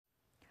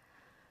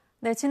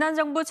네, 지난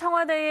정부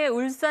청와대의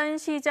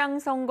울산시장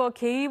선거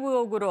개입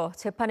의혹으로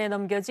재판에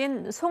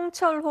넘겨진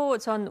송철호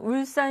전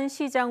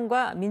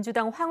울산시장과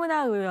민주당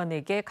황운하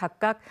의원에게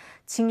각각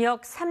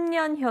징역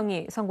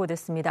 3년형이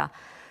선고됐습니다.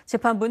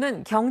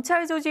 재판부는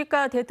경찰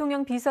조직과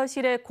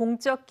대통령비서실의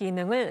공적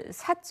기능을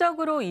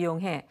사적으로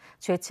이용해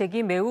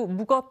죄책이 매우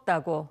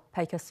무겁다고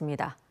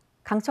밝혔습니다.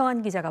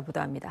 강청환 기자가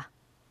보도합니다.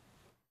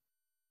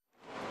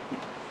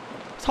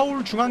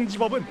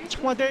 서울중앙지법은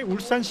청와대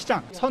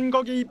울산시장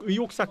선거개입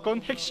의혹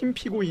사건 핵심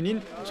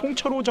피고인인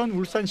송철호 전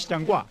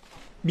울산시장과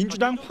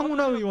민주당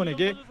황운하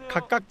의원에게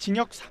각각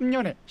징역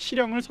 3년의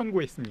실형을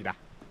선고했습니다.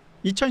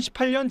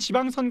 2018년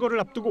지방선거를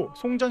앞두고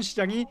송 전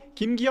시장이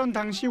김기현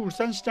당시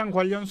울산시장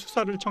관련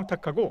수사를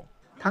청탁하고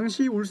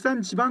당시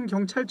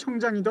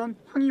울산지방경찰청장이던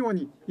황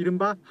의원이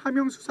이른바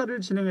하명 수사를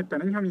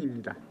진행했다는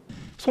혐의입니다.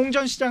 송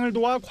전 시장을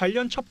도와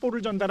관련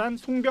첩보를 전달한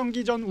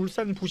송병기 전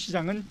울산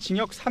부시장은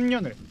징역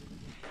 3년을,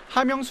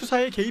 하명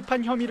수사에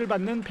개입한 혐의를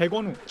받는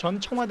백원우 전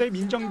청와대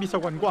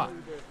민정비서관과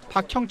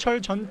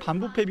박형철 전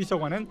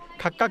반부패비서관은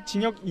각각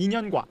징역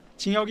 2년과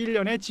징역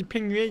 1년의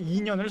집행유예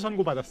 2년을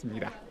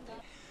선고받았습니다.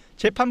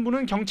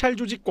 재판부는 경찰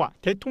조직과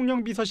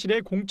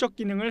대통령비서실의 공적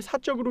기능을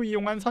사적으로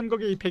이용한 선거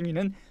개입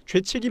행위는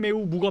죄책이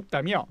매우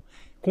무겁다며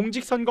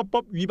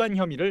공직선거법 위반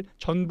혐의를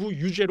전부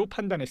유죄로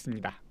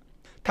판단했습니다.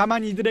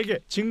 다만 이들에게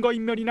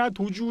증거인멸이나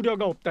도주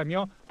우려가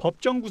없다며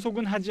법정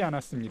구속은 하지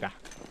않았습니다.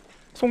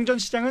 송 전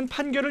시장은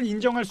판결을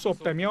인정할 수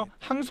없다며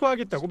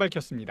항소하겠다고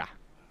밝혔습니다.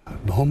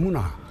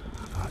 너무나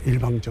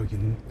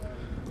일방적인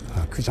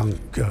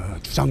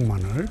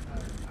주장만을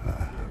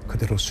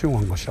그대로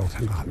수용한 것이라고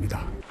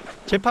생각합니다.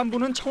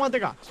 재판부는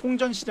청와대가 송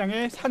전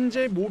시장의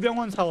산재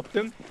모병원 사업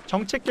등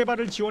정책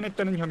개발을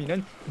지원했다는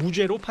혐의는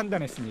무죄로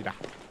판단했습니다.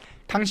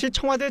 당시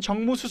청와대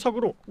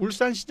정무수석으로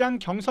울산시장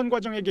경선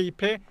과정에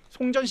개입해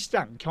송 전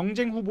시장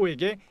경쟁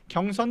후보에게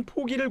경선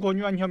포기를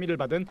권유한 혐의를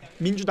받은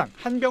민주당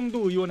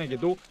한병도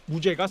의원에게도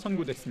무죄가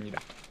선고됐습니다.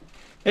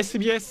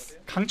 SBS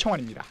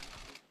강청환입니다.